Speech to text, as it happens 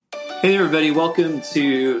Hey everybody, welcome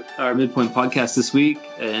to our Midpoint podcast this week.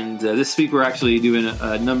 And this week we're actually doing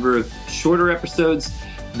a number of shorter episodes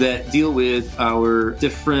that deal with our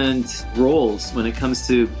different roles when it comes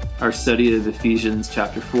to our study of Ephesians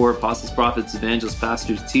chapter 4, apostles, prophets, evangelists,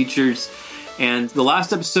 pastors, teachers. And the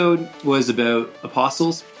last episode was about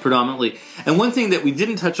apostles predominantly. And one thing that we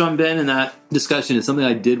didn't touch on, Ben, in that discussion is something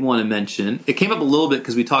I did want to mention. It came up a little bit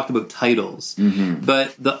because we talked about titles. Mm-hmm.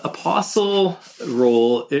 But the apostle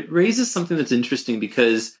role, it raises something that's interesting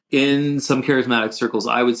because in some charismatic circles,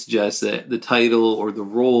 I would suggest that the title or the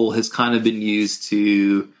role has kind of been used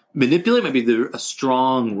to manipulate, might be a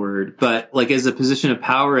strong word, but like as a position of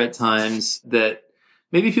power at times that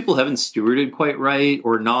maybe people haven't stewarded quite right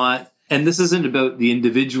or not. And this isn't about the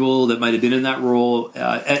individual that might have been in that role.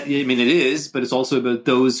 I mean, it is, but it's also about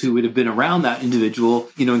those who would have been around that individual,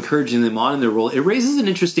 encouraging them on in their role. It raises an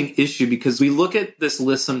interesting issue because we look at this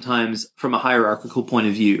list sometimes from a hierarchical point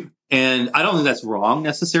of view. And I don't think that's wrong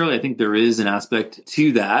necessarily. I think there is an aspect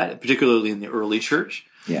to that, particularly in the early church.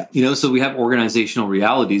 Yeah. So we have organizational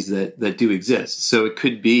realities that do exist. So it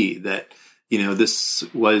could be that, this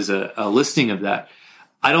was a listing of that.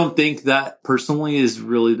 I don't think that personally is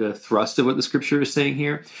really the thrust of what the scripture is saying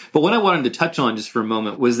here. But what I wanted to touch on just for a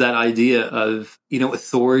moment was that idea of,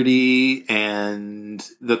 authority and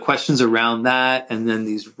the questions around that and then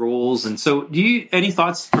these roles. And so any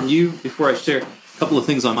thoughts from you before I share a couple of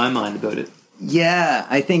things on my mind about it? Yeah,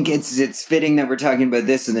 I think it's fitting that we're talking about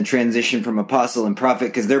this and the transition from apostle and prophet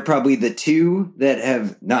because they're probably the two that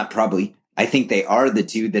have, not probably, I think they are the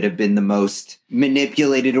two that have been the most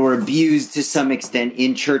manipulated or abused to some extent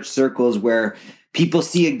in church circles where people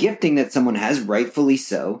see a gifting that someone has, rightfully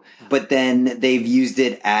so, but then they've used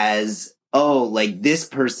it as, like this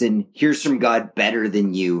person hears from God better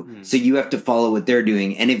than you, so you have to follow what they're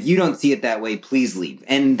doing. And if you don't see it that way, please leave.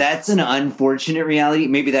 And that's an unfortunate reality.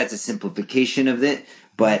 Maybe that's a simplification of it,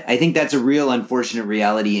 but I think that's a real unfortunate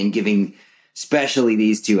reality in giving especially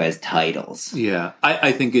these two as titles. Yeah,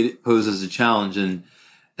 I think it poses a challenge. And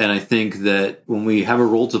I think that when we have a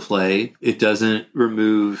role to play, it doesn't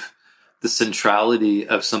remove the centrality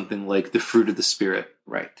of something like the fruit of the Spirit.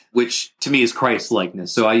 Right. Which to me is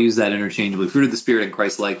Christ-likeness. So I use that interchangeably. Fruit of the Spirit and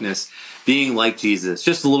Christ-likeness, being like Jesus,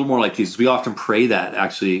 just a little more like Jesus. We often pray that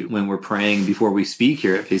actually when we're praying before we speak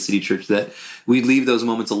here at Faith City Church, that we leave those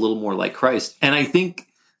moments a little more like Christ. And I think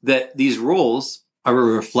that these roles are a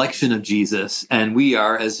reflection of Jesus, and we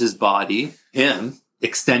are, as his body, him,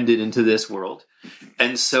 extended into this world.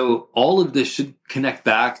 And so all of this should connect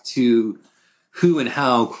back to who and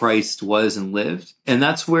how Christ was and lived. And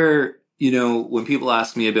that's where, when people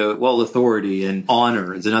ask me about, authority and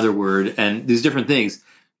honor is another word, and these different things,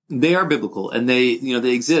 they are biblical, and they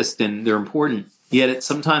exist, and they're important. Yet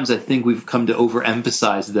sometimes I think we've come to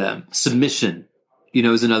overemphasize them. Submission,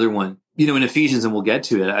 is another one. In Ephesians, and we'll get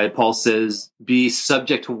to it, Paul says, be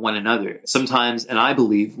subject to one another. Sometimes, and I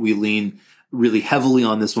believe we lean really heavily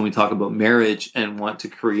on this when we talk about marriage and want to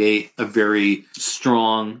create a very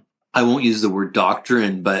strong, I won't use the word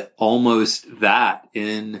doctrine, but almost that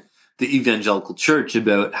in the evangelical church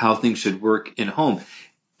about how things should work in home.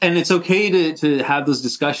 And it's okay to have those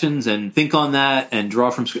discussions and think on that and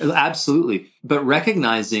draw from scripture. Absolutely. But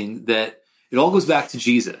recognizing that it all goes back to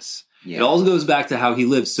Jesus. Yeah. It all goes back to how he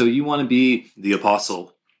lives. So you want to be the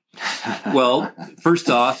apostle. Well, first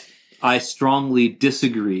off, I strongly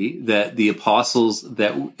disagree that the apostles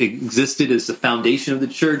that existed as the foundation of the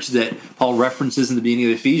church that Paul references in the beginning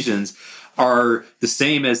of Ephesians are the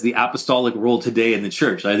same as the apostolic role today in the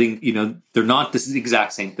church. I think, they're not the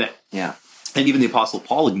exact same thing. Yeah. And even the apostle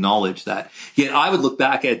Paul acknowledged that. Yet I would look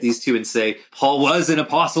back at these two and say, Paul was an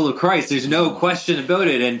apostle of Christ. There's no question about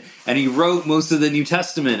it. And he wrote most of the New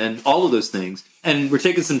Testament and all of those things. And we're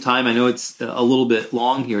taking some time. I know it's a little bit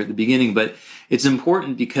long here at the beginning, but it's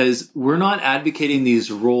important because we're not advocating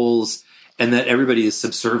these roles and that everybody is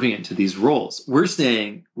subservient to these roles. We're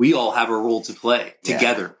saying we all have a role to play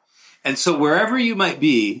together. Yeah. And so wherever you might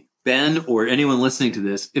be, Ben, or anyone listening to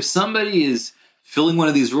this, if somebody is filling one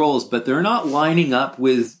of these roles, but they're not lining up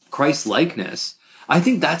with Christ-likeness, I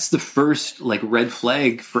think that's the first red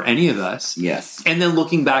flag for any of us. Yes. And then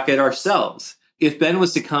looking back at ourselves. If Ben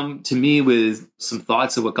was to come to me with some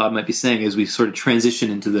thoughts of what God might be saying as we sort of transition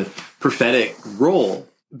into the prophetic role,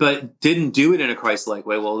 but didn't do it in a Christ-like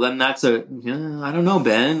way, well, then that's I don't know,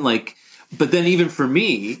 Ben. But then even for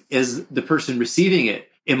me, as the person receiving it,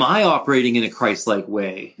 am I operating in a Christ-like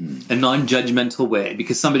way, a non-judgmental way?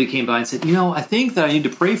 Because somebody came by and said, I think that I need to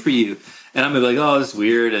pray for you. And I'm going to be like, oh, this is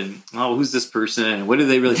weird. And, who's this person? And what do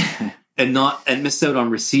they really... and miss out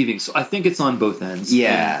on receiving. So I think it's on both ends.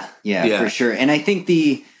 Yeah, for sure. And I think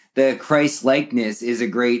the Christ-likeness is a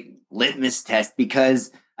great litmus test,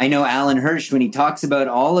 because I know Alan Hirsch, when he talks about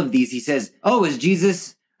all of these, he says, oh, is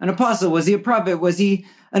Jesus an apostle? Was he a prophet? Was he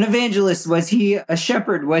an evangelist? Was he a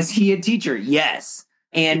shepherd? Was he a teacher? Yes.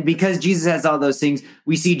 And because Jesus has all those things,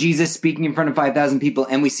 we see Jesus speaking in front of 5,000 people,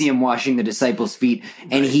 and we see him washing the disciples' feet,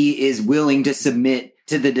 and he is willing to submit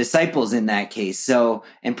to the disciples in that case. So,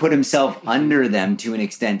 and put himself under them to an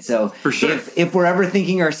extent. So for sure, if we're ever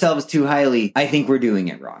thinking ourselves too highly, I think we're doing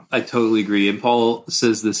it wrong. I totally agree. And Paul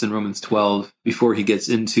says this in Romans 12, before he gets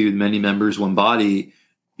into many members, one body.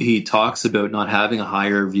 He talks about not having a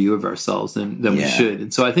higher view of ourselves than we should.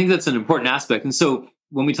 And so I think that's an important aspect. And so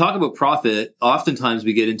when we talk about prophet, oftentimes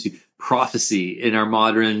we get into prophecy in our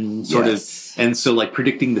modern sort of, and so like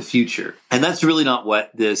predicting the future. And that's really not what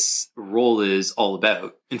this role is all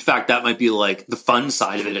about. In fact, that might be like the fun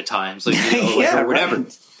side of it at times, like, or whatever.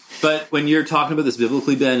 Right. But when you're talking about this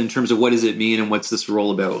biblically, Ben, in terms of what does it mean and what's this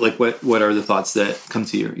role about, like what are the thoughts that come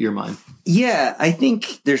to your mind? Yeah, I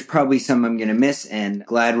think there's probably some I'm going to miss, and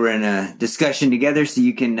glad we're in a discussion together so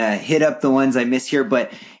you can hit up the ones I miss here.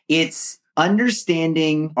 But it's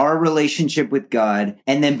understanding our relationship with God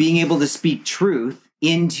and then being able to speak truth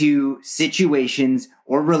into situations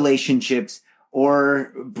or relationships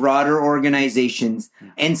or broader organizations.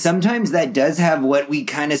 And sometimes that does have what we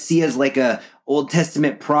kind of see as like a Old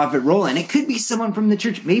Testament prophet role. And it could be someone from the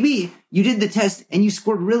church. Maybe you did the test and you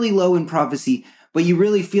scored really low in prophecy, but you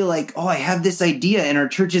really feel like, oh, I have this idea and our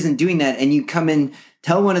church isn't doing that. And you come and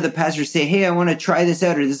tell one of the pastors, say, hey, I want to try this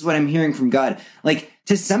out, or this is what I'm hearing from God. Like,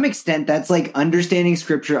 to some extent, that's like understanding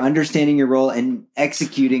scripture, understanding your role, and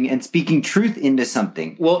executing and speaking truth into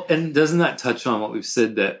something. Well, and doesn't that touch on what we've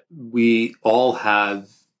said, that we all have,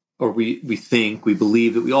 or we think, we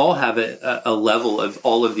believe that we all have a level of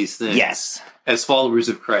all of these things. Yes. As followers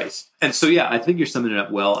of Christ. And so, yeah, I think you're summing it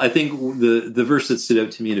up well. I think the verse that stood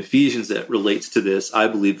out to me in Ephesians that relates to this, I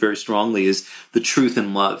believe very strongly, is the truth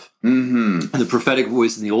and love. Mm-hmm. And the prophetic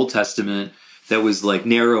voice in the Old Testament that was like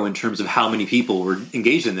narrow in terms of how many people were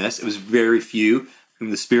engaged in this. It was very few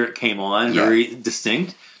whom the Spirit came on, very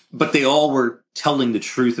distinct. But they all were telling the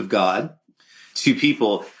truth of God to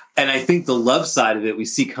people. And I think the love side of it we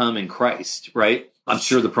see come in Christ, right? I'm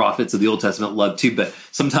sure the prophets of the Old Testament loved too, but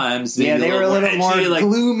sometimes they were a little more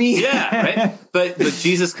gloomy. Yeah, right. But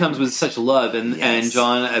Jesus comes with such love, and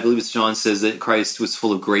John, I believe it's John, says that Christ was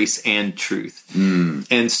full of grace and truth. Mm.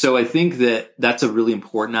 And so I think that that's a really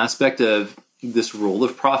important aspect of this role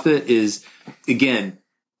of prophet is, again,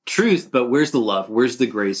 truth, but where's the love? Where's the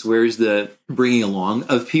grace? Where's the bringing along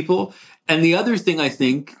of people? And the other thing I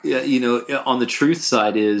think, on the truth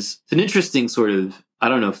side is it's an interesting sort of, I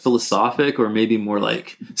don't know, philosophic or maybe more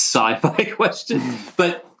like sci-fi question.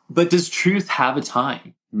 But does truth have a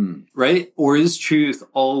time, right? Or is truth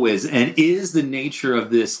always? And is the nature of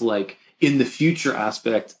this, like in the future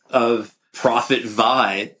aspect of prophet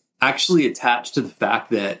vibe, actually attached to the fact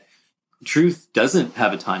that truth doesn't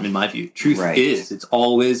have a time, in my view? Truth is. It's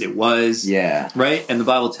always, it was. Yeah. Right? And the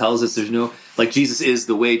Bible tells us there's no, like Jesus is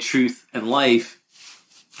the way, truth, and life.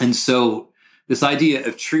 And so this idea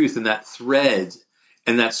of truth and that thread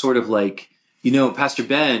and that sort of like, Pastor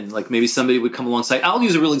Ben, like maybe somebody would come alongside. I'll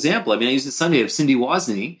use a real example. I mean, I used it Sunday of Cindy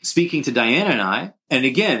Wozni speaking to Diana and I. And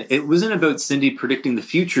again, it wasn't about Cindy predicting the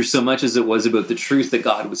future so much as it was about the truth that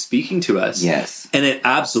God was speaking to us. Yes. And it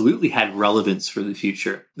absolutely had relevance for the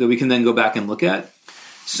future that we can then go back and look at.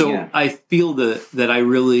 So I feel that I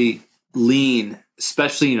really lean,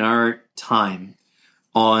 especially in our time,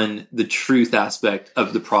 on the truth aspect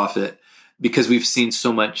of the prophet, because we've seen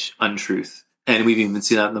so much untruth. And we've even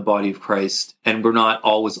seen that in the body of Christ. And we're not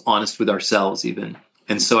always honest with ourselves even.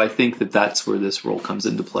 And so I think that that's where this role comes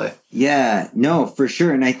into play. Yeah, no, for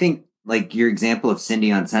sure. And I think like your example of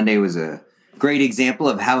Cindy on Sunday was a great example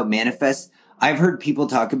of how it manifests. I've heard people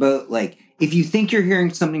talk about like, if you think you're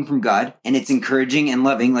hearing something from God and it's encouraging and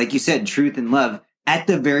loving, like you said, truth and love, at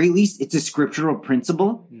the very least, it's a scriptural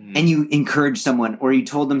principle and you encourage someone or you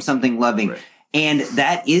told them something loving. Right. And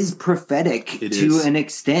that is prophetic an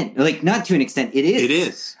extent. Like, not to an extent, it is. It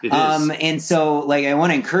is. And so, like, I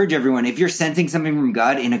want to encourage everyone, if you're sensing something from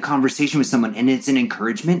God in a conversation with someone and it's an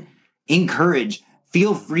encouragement, encourage.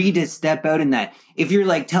 Feel free to step out in that. If you're,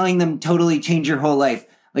 like, telling them totally change your whole life,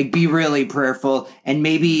 like, be really prayerful and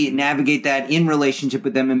maybe navigate that in relationship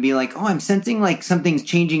with them and be like, oh, I'm sensing like something's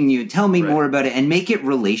changing you. Tell me more about it, and make it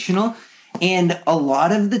relational. And a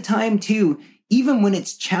lot of the time, too, even when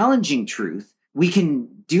it's challenging truth, we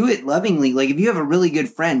can do it lovingly. Like if you have a really good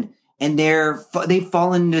friend and they've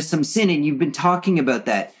fallen into some sin and you've been talking about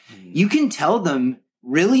that, you can tell them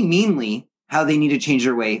really meanly how they need to change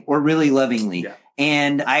their way, or really lovingly. Yeah.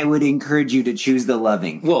 And I would encourage you to choose the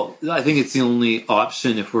loving. Well, I think it's the only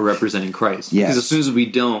option if we're representing Christ. Yes. Because as soon as we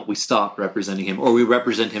don't, we stop representing him, or we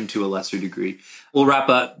represent him to a lesser degree. We'll wrap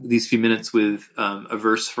up these few minutes with a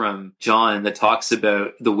verse from John that talks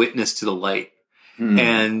about the witness to the light.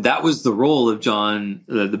 And that was the role of John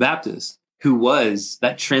the Baptist, who was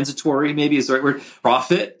that transitory, maybe is the right word,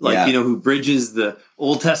 prophet, who bridges the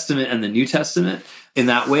Old Testament and the New Testament in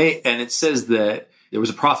that way. And it says that there was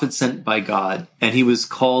a prophet sent by God, and he was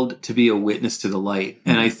called to be a witness to the light.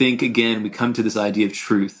 And I think, again, we come to this idea of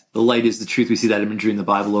truth. The light is the truth. We see that imagery in the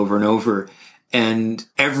Bible over and over. And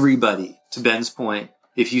everybody, to Ben's point,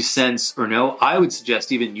 if you sense or know, I would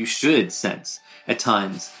suggest even you should sense at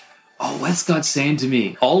times, oh, what's God saying to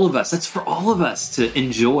me? All of us. That's for all of us to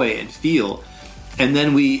enjoy and feel. And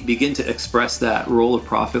then we begin to express that role of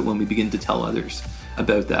prophet when we begin to tell others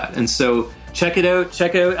about that. And so check it out.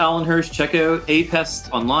 Check out Alan Hirsch. Check out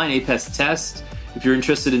A.P.E.S.T online, A.P.E.S.T test, if you're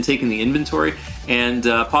interested in taking the inventory. And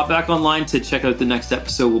pop back online to check out the next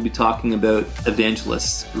episode. We'll be talking about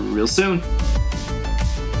evangelists real soon.